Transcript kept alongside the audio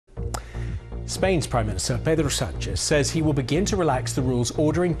Spain's Prime Minister Pedro Sánchez says he will begin to relax the rules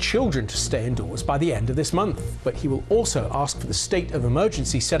ordering children to stay indoors by the end of this month. But he will also ask for the state of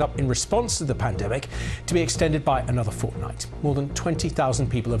emergency set up in response to the pandemic to be extended by another fortnight. More than 20,000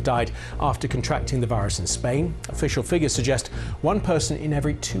 people have died after contracting the virus in Spain. Official figures suggest one person in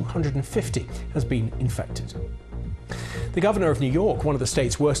every 250 has been infected. The governor of New York, one of the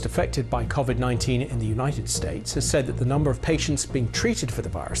states worst affected by Covid-19 in the United States, has said that the number of patients being treated for the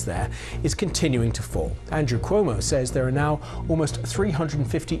virus there is continuing to fall. Andrew Cuomo says there are now almost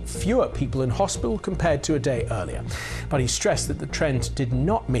 350 fewer people in hospital compared to a day earlier. But he stressed that the trend did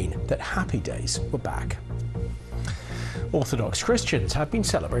not mean that happy days were back. Orthodox Christians have been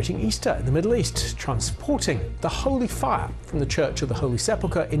celebrating Easter in the Middle East, transporting the Holy Fire from the Church of the Holy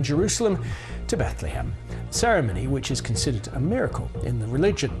Sepulchre in Jerusalem to Bethlehem. The ceremony, which is considered a miracle in the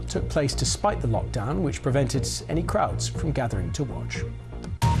religion, took place despite the lockdown, which prevented any crowds from gathering to watch.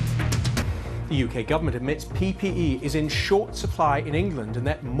 The UK government admits PPE is in short supply in England and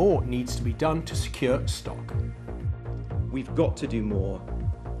that more needs to be done to secure stock. We've got to do more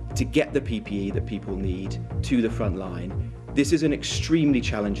to get the PPE that people need to the front line. This is an extremely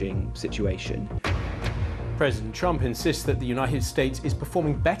challenging situation. President Trump insists that the United States is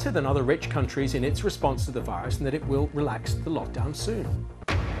performing better than other rich countries in its response to the virus and that it will relax the lockdown soon.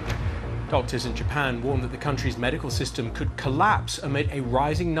 Doctors in Japan warn that the country's medical system could collapse amid a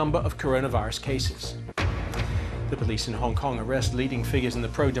rising number of coronavirus cases. The police in Hong Kong arrest leading figures in the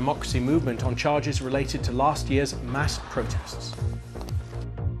pro-democracy movement on charges related to last year's mass protests.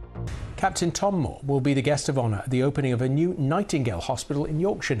 Captain Tom Moore will be the guest of honour at the opening of a new Nightingale Hospital in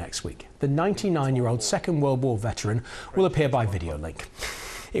Yorkshire next week. The 99-year-old Second World War veteran will appear by video link.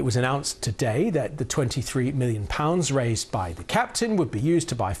 It was announced today that the £23 million raised by the captain would be used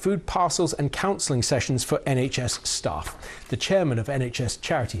to buy food parcels and counselling sessions for NHS staff. The chairman of NHS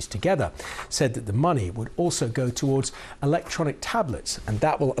Charities Together said that the money would also go towards electronic tablets, and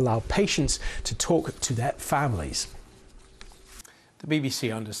that will allow patients to talk to their families. The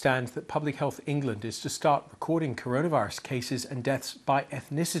BBC understands that Public Health England is to start recording coronavirus cases and deaths by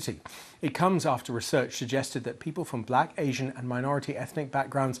ethnicity. It comes after research suggested that people from Black, Asian and minority ethnic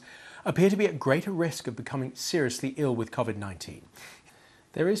backgrounds appear to be at greater risk of becoming seriously ill with Covid-19.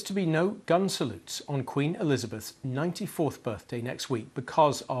 There is to be no gun salutes on Queen Elizabeth's 94th birthday next week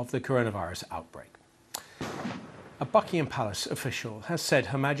because of the coronavirus outbreak. A Buckingham Palace official has said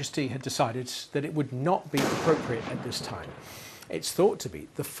Her Majesty had decided that it would not be appropriate at this time. It's thought to be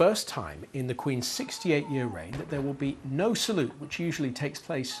the first time in the Queen's 68-year reign that there will be no salute, which usually takes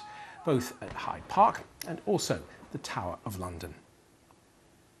place both at Hyde Park and also the Tower of London.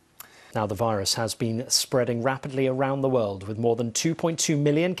 Now, the virus has been spreading rapidly around the world, with more than 2.2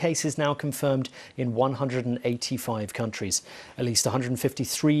 million cases now confirmed in 185 countries. At least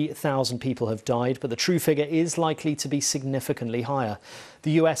 153,000 people have died, but the true figure is likely to be significantly higher.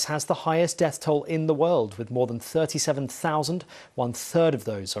 The US has the highest death toll in the world, with more than 37,000. One-third of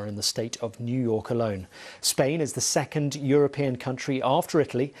those are in the state of New York alone. Spain is the second European country after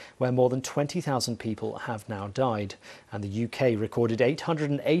Italy, where more than 20,000 people have now died. And the UK recorded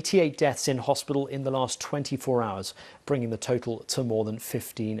 888 deaths in hospital in the last 24 hours, bringing the total to more than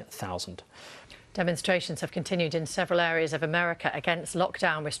 15,000. Demonstrations have continued in several areas of America against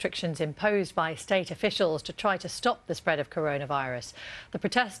lockdown restrictions imposed by state officials to try to stop the spread of coronavirus. The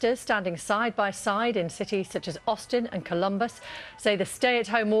protesters, standing side by side in cities such as Austin and Columbus, say the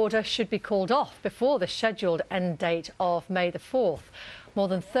stay-at-home order should be called off before the scheduled end date of May the 4th. More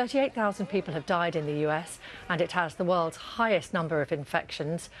than 38,000 people have died in the US, and it has the world's highest number of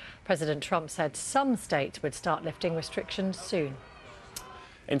infections. President Trump said some states would start lifting restrictions soon.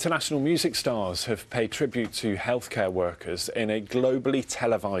 International music stars have paid tribute to healthcare workers in a globally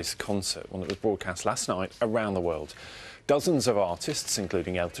televised concert, one that was broadcast last night around the world. Dozens of artists,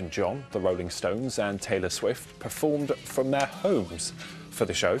 including Elton John, the Rolling Stones and Taylor Swift, performed from their homes for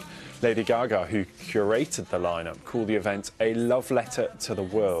the show. Lady Gaga, who curated the lineup, called the event a love letter to the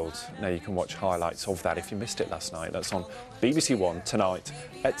world. Now you can watch highlights of that if you missed it last night. That's on BBC One tonight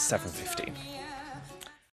at 7:15.